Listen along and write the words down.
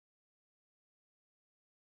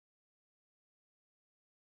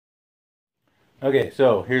Okay,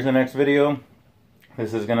 so here's the next video.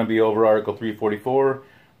 This is going to be over Article 344,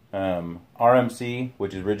 RMC,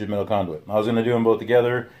 which is rigid metal conduit. I was going to do them both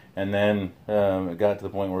together, and then it got to the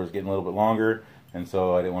point where it was getting a little bit longer, and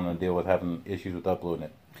so I didn't want to deal with having issues with uploading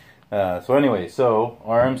it. So anyway, so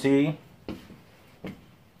RMC,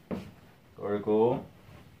 Article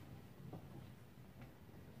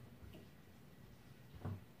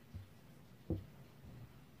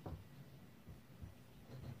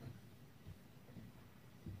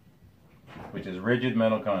which is rigid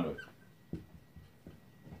metal conduit.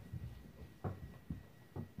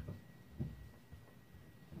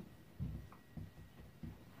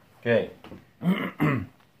 Okay,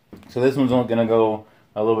 so this one's going to go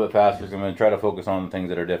a little bit faster, so I'm going to try to focus on things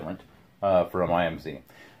that are different from IMC.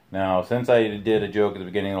 Now, since I did a joke at the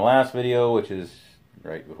beginning of the last video, which is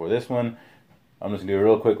right before this one, I'm just going to do a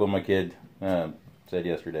real quick one my kid said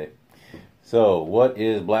yesterday. So, what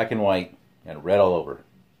is black and white and red all over?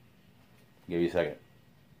 Give you a second.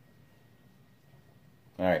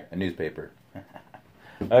 Alright, a newspaper.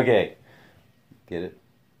 Okay. Get it?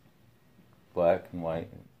 Black and white.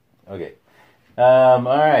 Okay.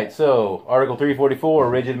 Alright, so Article 344,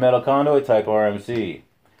 rigid metal conduit, type RMC.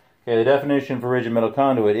 Okay, the definition for rigid metal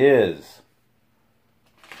conduit is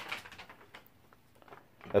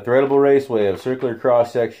a threadable raceway of circular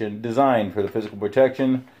cross-section designed for the physical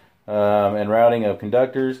protection and routing of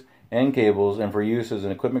conductors and cables, and for use as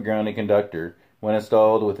an equipment grounding conductor when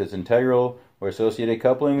installed with its integral or associated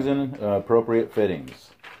couplings and appropriate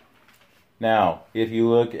fittings. Now, if you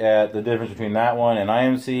look at the difference between that one and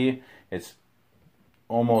IMC, it's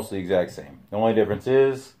almost the exact same. The only difference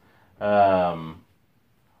is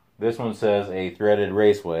this one says a threaded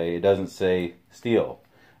raceway. It doesn't say steel.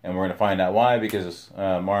 And we're going to find out why, because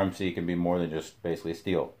RMC can be more than just basically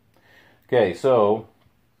steel. Okay, so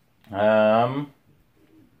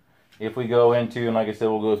if we go into, and like I said,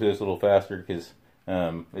 we'll go through this a little faster because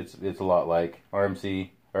it's a lot like RMC,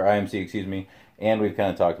 or IMC, excuse me, and we've kind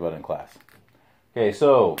of talked about it in class. Okay,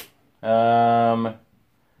 so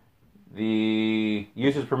the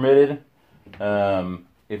uses permitted,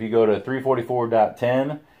 if you go to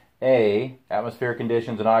 344.10a, atmospheric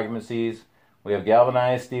conditions and occupancies, we have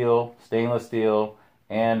galvanized steel, stainless steel,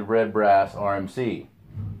 and red brass RMC.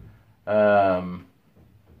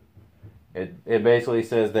 It basically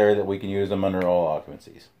says there that we can use them under all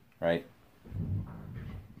occupancies, right?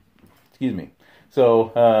 Excuse me.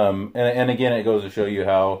 So, and again, it goes to show you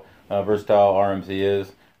how versatile RMC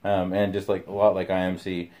is, and just like a lot like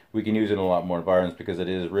IMC, we can use it in a lot more environments because it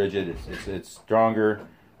is rigid, it's stronger,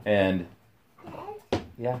 and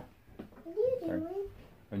yeah. Sorry.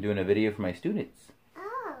 I'm doing a video for my students.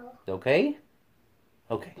 Oh. Okay?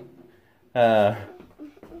 Okay.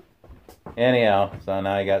 Anyhow, so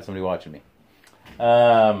now I got somebody watching me.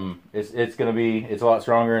 It's a lot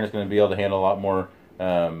stronger, and it's gonna be able to handle a lot more.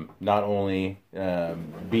 Not only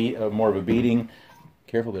more of a beating.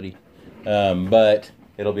 Careful, buddy. But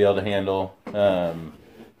it'll be able to handle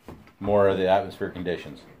more of the atmospheric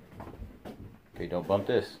conditions. Okay, don't bump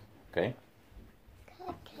this. Okay.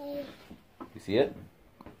 Okay. You see it?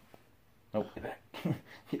 Nope. Get back.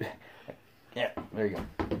 Get back. Yeah. There you go.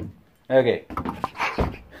 Okay.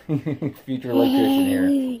 Future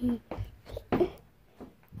electrician here.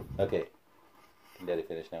 Okay. Can Daddy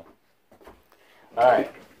finish now?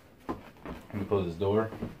 Alright. Let me close this door.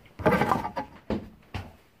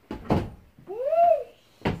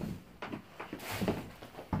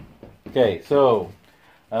 Okay, so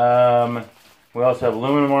we also have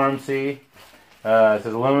aluminum RMC. It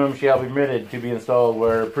says aluminum shall be permitted to be installed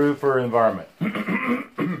where approved for environment.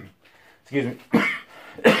 Excuse me.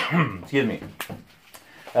 Excuse me.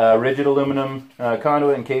 Rigid aluminum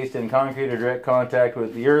conduit encased in concrete or direct contact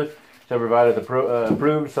with the earth shall provide the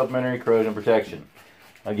approved supplementary corrosion protection.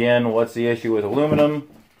 Again, what's the issue with aluminum?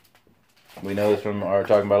 We know this from our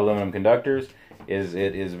talking about aluminum conductors, is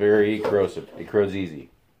it is very corrosive. It corrodes easy.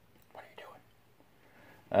 What are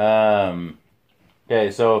you doing?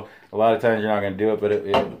 Okay, so a lot of times you're not going to do it, but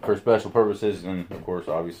for special purposes, and of course,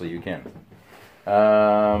 obviously you can.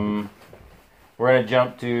 We're going to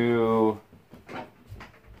jump to,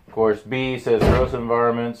 of course, B says corrosive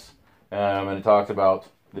environments, and it talks about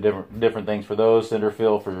the different things for those. Cinder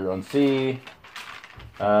fill on C.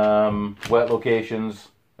 Wet locations,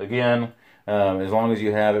 again, as long as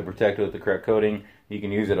you have it protected with the correct coating, you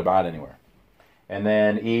can use it about anywhere. And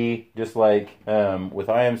then E, just like with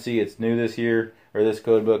IMC, it's new this year, or this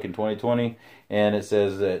code book in 2020, and it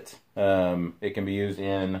says that it can be used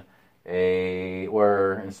in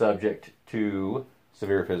where subject to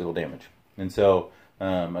severe physical damage. And so,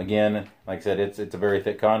 again, like I said, it's a very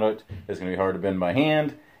thick conduit. It's going to be hard to bend by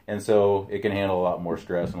hand, and so it can handle a lot more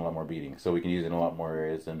stress and a lot more beating. So we can use it in a lot more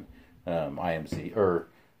areas than IMC or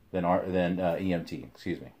than EMT.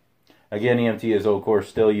 Excuse me. Again, EMT is of course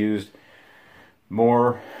still used in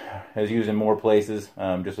more places,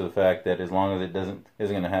 just for the fact that as long as it isn't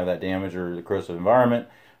going to have that damage or the corrosive environment,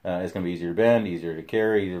 it's going to be easier to bend, easier to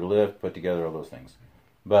carry, easier to lift, put together, all those things.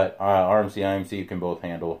 But RMC, IMC can both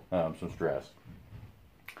handle some stress.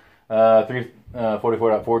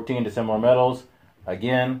 344.14 dissimilar metals.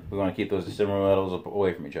 Again, we want to keep those dissimilar metals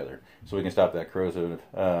away from each other, so we can stop that corrosive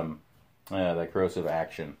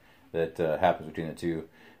action that happens between the two.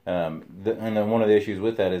 And then one of the issues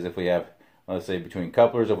with that is if we have, let's say, between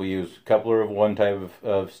couplers, if we use coupler of one type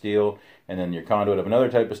of steel and then your conduit of another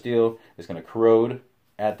type of steel, it's going to corrode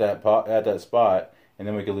at that spot, and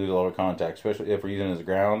then we could lose a lot of contact. Especially if we're using it as a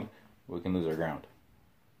ground, we can lose our ground,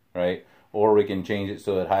 right? Or we can change it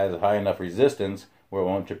so it has a high enough resistance where it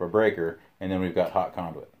won't chip our breaker, and then we've got hot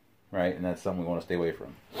conduit, right? And that's something we want to stay away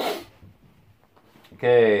from.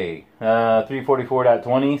 Okay,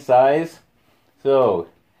 344.20 size. So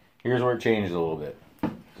here's where it changes a little bit.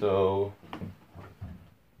 So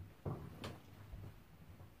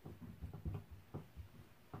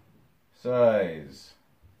size.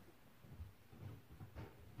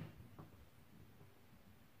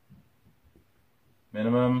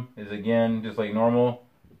 Minimum is again just like normal,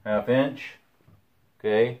 1/2 inch.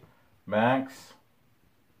 Okay, max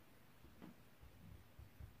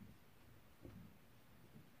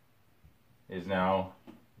is now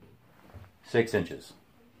 6 inches.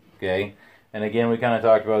 Okay, and again, we kind of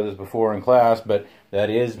talked about this before in class, but that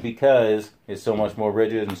is because it's so much more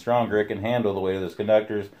rigid and stronger. It can handle the weight of those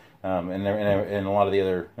conductors and a lot of the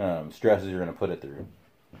other stresses you're going to put it through.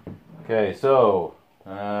 Okay, so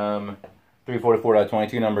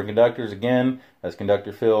 344.22 number of conductors. Again, that's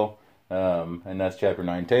conductor fill, and that's chapter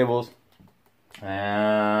 9 tables.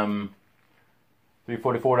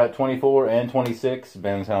 344.24 and 26,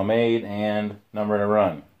 bends how made, and number and a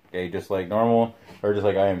run. Okay, just like normal, or just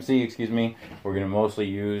like IMC, excuse me, we're going to mostly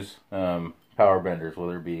use power benders,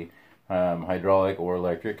 whether it be hydraulic or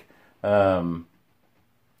electric.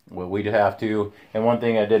 What we'd have to, and one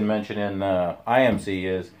thing I didn't mention in IMC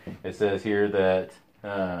is, it says here that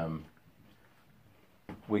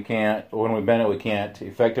we can't, when we bend it, we can't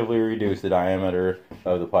effectively reduce the diameter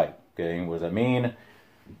of the pipe. Okay, what does that mean?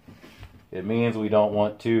 It means we don't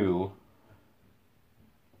want to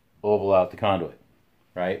oval out the conduit,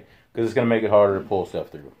 right? Because it's going to make it harder to pull stuff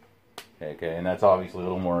through. Okay, and that's obviously a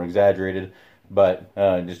little more exaggerated, but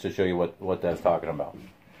just to show you what that's talking about.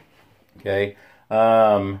 Okay,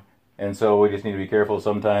 and so we just need to be careful.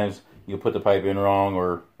 Sometimes you put the pipe in wrong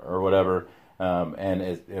or whatever, and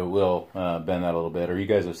it will bend that a little bit. Or you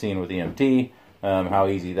guys have seen with EMT how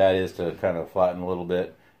easy that is to kind of flatten a little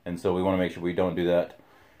bit, and so we want to make sure we don't do that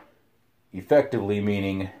effectively,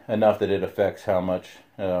 meaning enough that it affects how much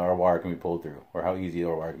our wire can be pulled through, or how easy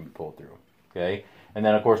our wire can be pulled through. Okay, and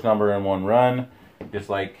then of course number and one run, just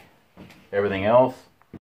like everything else.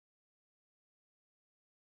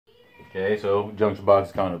 Okay, so junction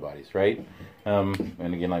box, conduit bodies, right? And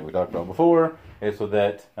again, like we talked about before, it's so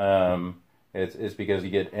that it's because you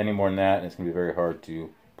get any more than that, and it's going to be very hard to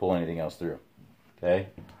pull anything else through. Okay,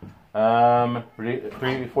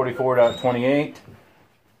 344.28.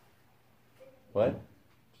 What?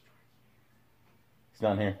 It's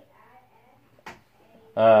down here.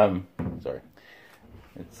 Sorry.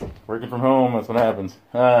 It's working from home, that's what happens.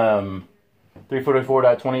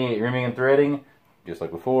 344.28, reaming and threading. Just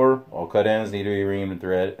like before, all cut ends need to be reamed and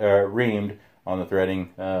reamed on the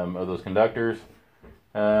threading of those conductors.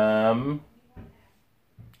 Okay,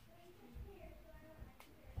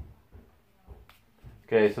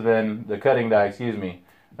 so then the cutting die, excuse me.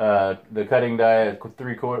 The cutting die, a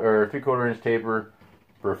 3/4 inch taper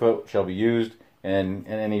per foot shall be used, and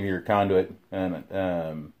any of your conduit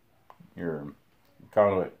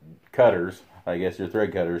cutters, I guess your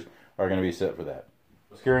thread cutters, are going to be set for that.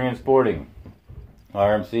 Skewering and sporting.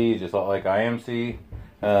 RMC is just like IMC,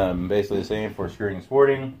 basically the same for skewering and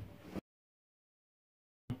sporting.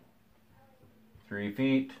 3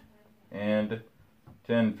 feet and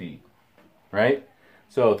 10 feet, right?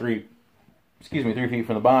 So 3 feet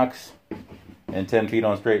from the box and 10 feet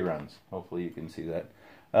on straight runs. Hopefully you can see that.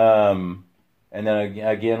 And then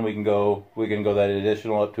again, we can go that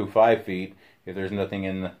additional up to 5 feet if there's nothing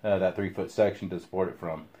in that 3 foot section to support it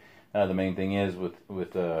from. The main thing is with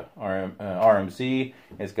RMC,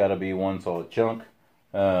 it's got to be one solid chunk.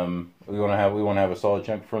 We want to have a solid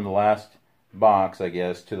chunk from the last box, I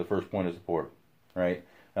guess, to the first point of support, right?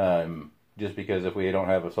 Just because if we don't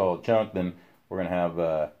have a solid chunk, then we're going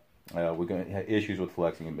to have issues with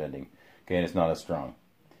flexing and bending. Okay, and it's not as strong.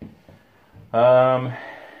 And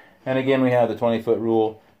again, we have the 20-foot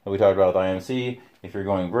rule that we talked about with IMC. If you're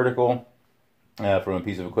going vertical from a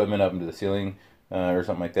piece of equipment up into the ceiling or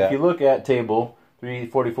something like that. If you look at table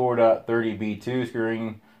 344.30B2,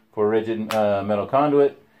 screwing for rigid metal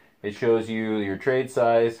conduit, it shows you your trade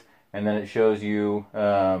size, and then it shows you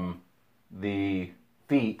the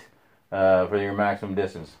feet for your maximum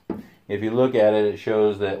distance. If you look at it, it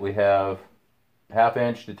shows that we have 1/2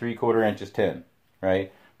 inch to 3/4 inch is 10,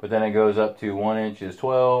 right? But then it goes up to 1 inch is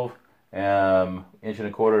 12, 1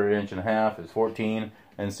 1/4 to 1 1/2 is 14,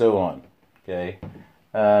 and so on. Okay.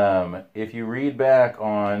 If you read back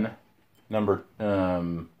on number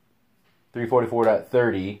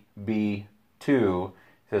 344.30B2, it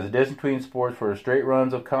says the distance between supports for straight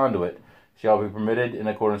runs of conduit shall be permitted in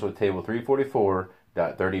accordance with table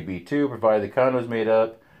 344.30B2, provided the conduit is made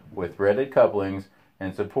up with threaded couplings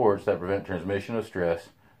and supports that prevent transmission of stress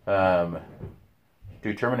to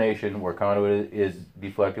termination where conduit is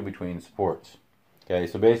deflected between supports. Okay,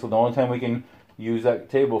 so basically the only time we can use that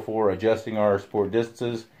table for adjusting our support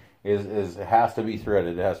distances is it has to be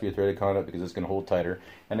threaded. It has to be a threaded conduit because it's going to hold tighter.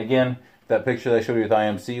 And again, that picture that I showed you with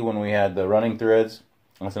IMC when we had the running threads,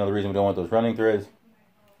 that's another reason we don't want those running threads.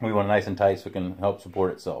 We want it nice and tight so it can help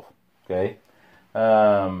support itself. Okay.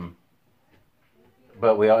 But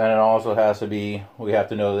and it also has to be, we have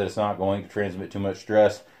to know that it's not going to transmit too much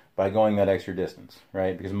stress by going that extra distance,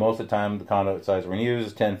 right? Because most of the time the conduit size we're going to use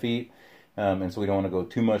is 10 feet, and so we don't want to go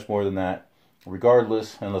too much more than that,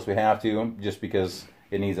 regardless, unless we have to, just because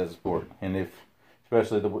it needs that support. And if,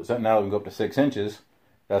 especially now that we go up to 6 inches,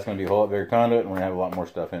 that's going to be a whole lot bigger conduit, and we're going to have a lot more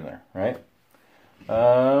stuff in there, right?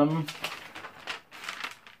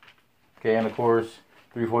 Okay, and of course,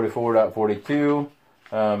 344.42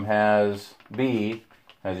 has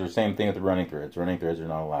your same thing with the running threads. Running threads are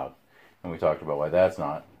not allowed. And we talked about why that's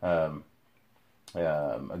not a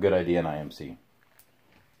good idea in IMC.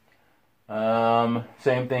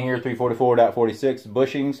 Same thing here, 344.46,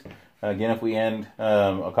 bushings. Again, if we end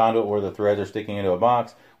a conduit where the threads are sticking into a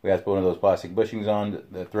box, we have to put one of those plastic bushings on,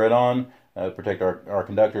 the thread on, protect our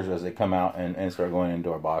conductors as they come out and start going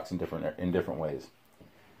into our box in different ways.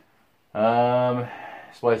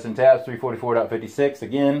 Splice and taps, 344.56,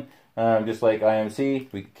 again, just like IMC,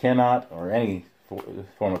 we cannot, or any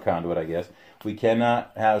form of conduit, I guess, we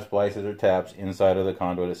cannot have splices or taps inside of the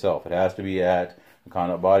conduit itself. It has to be at a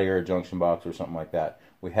conduit body or a junction box or something like that.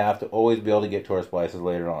 We have to always be able to get to our splices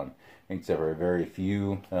later on, except for very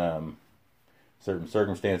few certain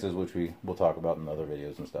circumstances, which we'll talk about in other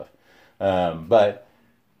videos and stuff.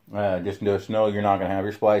 Just know you're not going to have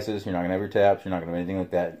your splices, you're not going to have your taps, you're not going to have anything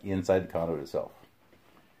like that inside the conduit itself.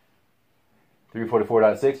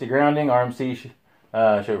 344.60, grounding, RMC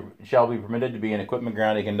shall be permitted to be an equipment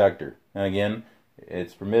grounding conductor. And again,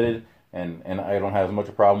 it's permitted, and I don't have as much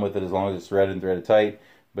a problem with it as long as it's threaded and threaded tight,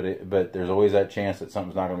 but there's always that chance that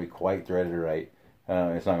something's not going to be quite threaded right,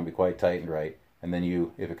 it's not going to be quite tight and right, and then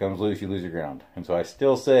if it comes loose, you lose your ground. And so I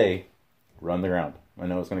still say, run the ground. I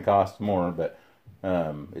know it's going to cost more, but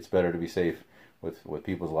it's better to be safe with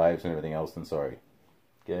people's lives and everything else than sorry.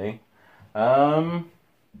 Okay.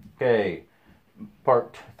 Okay.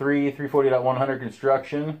 Part 3, 340.100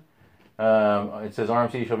 construction. It says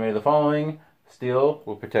RMC shall make the following: steel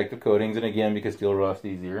with protective coatings, and again, because steel rusts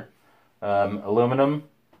easier, aluminum,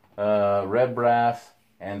 red brass,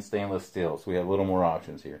 and stainless steel. So we have a little more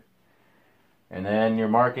options here. And then your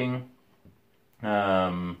marking.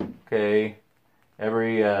 Okay,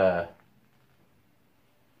 your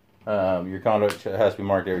conduit has to be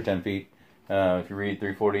marked every 10 feet. If you read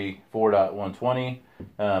 344.120,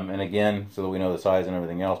 and again, so that we know the size and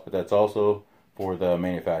everything else, but that's also for the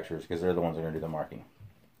manufacturers, because they're the ones that are going to do the marking.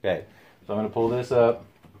 Okay, so I'm going to pull this up.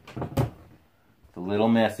 It's a little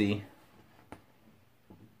messy.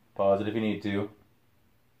 Pause it if you need to.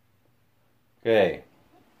 Okay.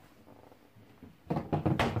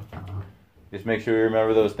 Just make sure you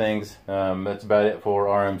remember those things. That's about it for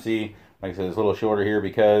RMC. Like I said, it's a little shorter here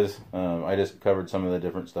because I just covered some of the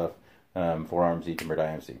different stuff for RMC compared to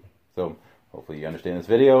IMC. So hopefully you understand this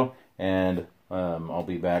video, and I'll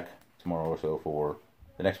be back tomorrow or so for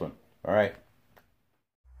the next one. All right.